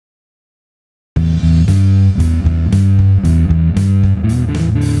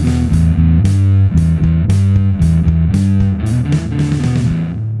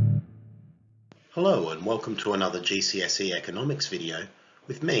welcome to another GCSE Economics video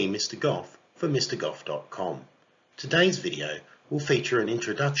with me, Mr. Goff, for MrGoff.com. Today's video will feature an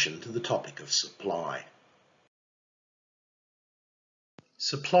introduction to the topic of supply.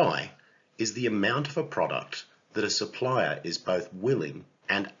 Supply is the amount of a product that a supplier is both willing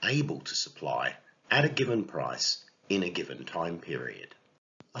and able to supply at a given price in a given time period.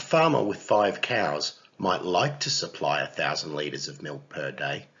 A farmer with 5 cows might like to supply 1,000 litres of milk per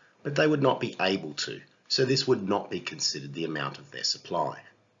day, but they would not be able to, so this would not be considered the amount of their supply.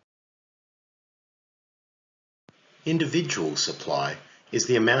 Individual supply is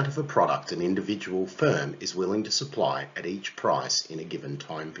the amount of a product an individual firm is willing to supply at each price in a given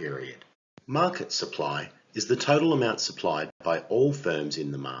time period. Market supply is the total amount supplied by all firms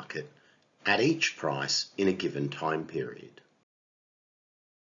in the market at each price in a given time period.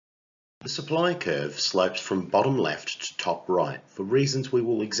 The supply curve slopes from bottom left to top right for reasons we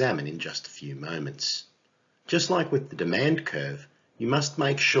will examine in just a few moments. Just like with the demand curve, you must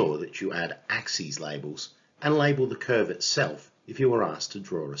make sure that you add axes labels and label the curve itself if you are asked to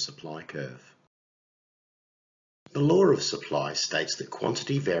draw a supply curve. The law of supply states that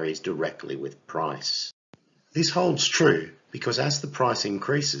quantity varies directly with price. This holds true because as the price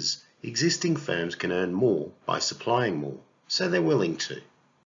increases, existing firms can earn more by supplying more, so they're willing to.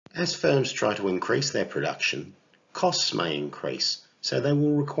 As firms try to increase their production, costs may increase, so they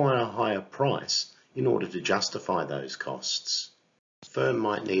will require a higher price in order to justify those costs. A firm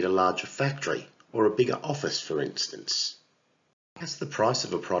might need a larger factory or a bigger office, for instance. As the price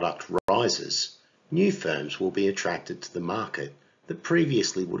of a product rises, new firms will be attracted to the market that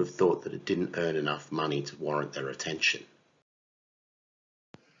previously would have thought that it didn't earn enough money to warrant their attention.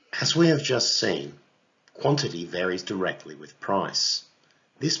 As we have just seen, quantity varies directly with price.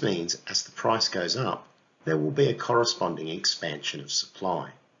 This means as the price goes up, there will be a corresponding expansion of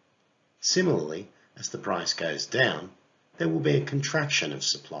supply. Similarly, as the price goes down, there will be a contraction of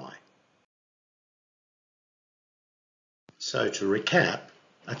supply. So to recap,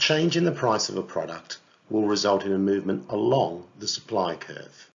 a change in the price of a product will result in a movement along the supply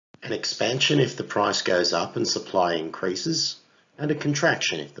curve. An expansion if the price goes up and supply increases, and a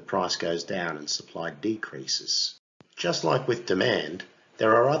contraction if the price goes down and supply decreases. Just like with demand,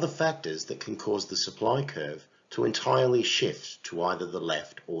 there are other factors that can cause the supply curve to entirely shift to either the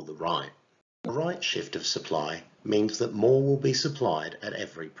left or the right. A right shift of supply means that more will be supplied at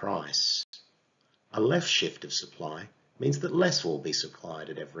every price. A left shift of supply means that less will be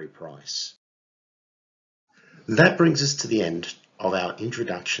supplied at every price. That brings us to the end of our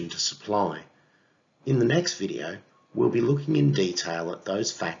introduction to supply. In the next video, we'll be looking in detail at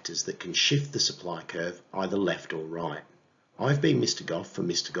those factors that can shift the supply curve either left or right. I've been Mr. Goff for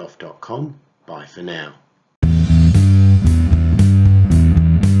MrGoff.com. Bye for now.